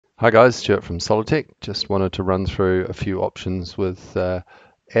Hi guys, Stewart from Solidtec. Just wanted to run through a few options with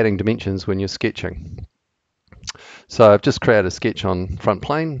adding dimensions when you're sketching. So I've just created a sketch on front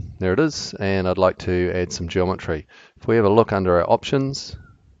plane, there it is, and I'd like to add some geometry. If we have a look under our options,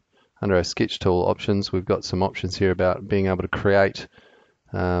 under our sketch tool options, we've got some options here about being able to create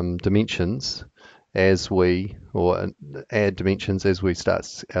dimensions or add dimensions as we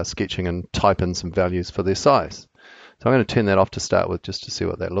start our sketching and type in some values for their size. So I'm going to turn that off to start with just to see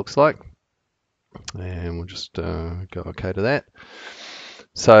what that looks like. And we'll just go OK to that.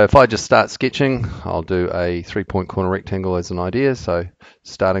 So if I just start sketching, I'll do a 3-point corner rectangle as an idea. So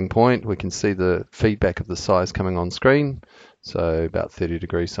starting point, we can see the feedback of the size coming on screen. So about 30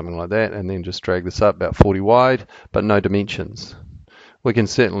 degrees, something like that. And then just drag this up about 40 wide, but no dimensions. We can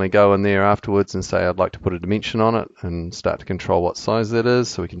certainly go in there afterwards and say I'd like to put a dimension on it and start to control what size that is.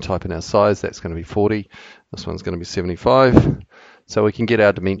 So we can type in our size. That's going to be 40. This one's going to be 75. So we can get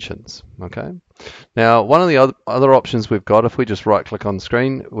our dimensions. Okay. Now, one of the other options we've got, if we just right click on the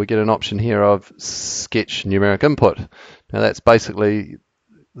screen, we get an option here of sketch numeric input. Now that's basically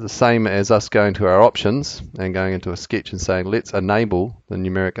the same as us going to our options and going into a sketch and saying let's enable the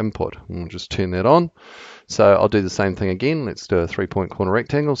numeric input. And we'll just turn that on. So I'll do the same thing again. Let's do a 3-point corner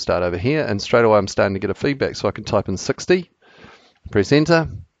rectangle, start over here, and straight away I'm starting to get a feedback. So I can type in 60, press enter,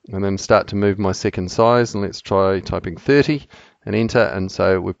 and then start to move my second size, and let's try typing 30 and enter. And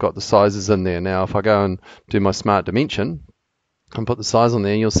so we've got the sizes in there. Now if I go and do my smart dimension and put the size on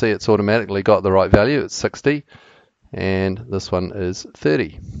there, you'll see it's automatically got the right value. It's 60 and this one is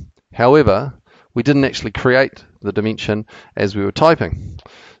 30. However, we didn't actually create the dimension as we were typing.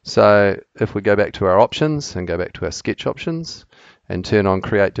 So if we go back to our options and go back to our sketch options and turn on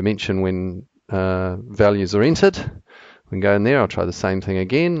create dimension when values are entered, we can go in there. I'll try the same thing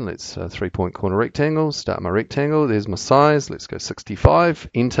again. Let's 3-point corner rectangle, start my rectangle. There's my size. Let's go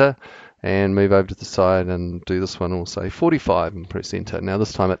 65, enter, and move over to the side and do this one. We'll say 45 and press enter. Now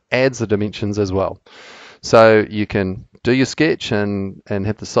this time it adds the dimensions as well. So you can do your sketch and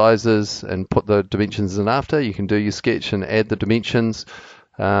have the sizes and put the dimensions in after. You can do your sketch and add the dimensions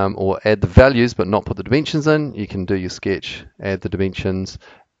or add the values but not put the dimensions in. You can do your sketch, add the dimensions,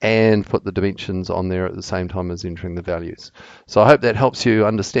 and put the dimensions on there at the same time as entering the values. So I hope that helps you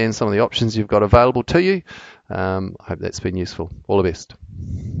understand some of the options you've got available to you. I hope that's been useful. All the best.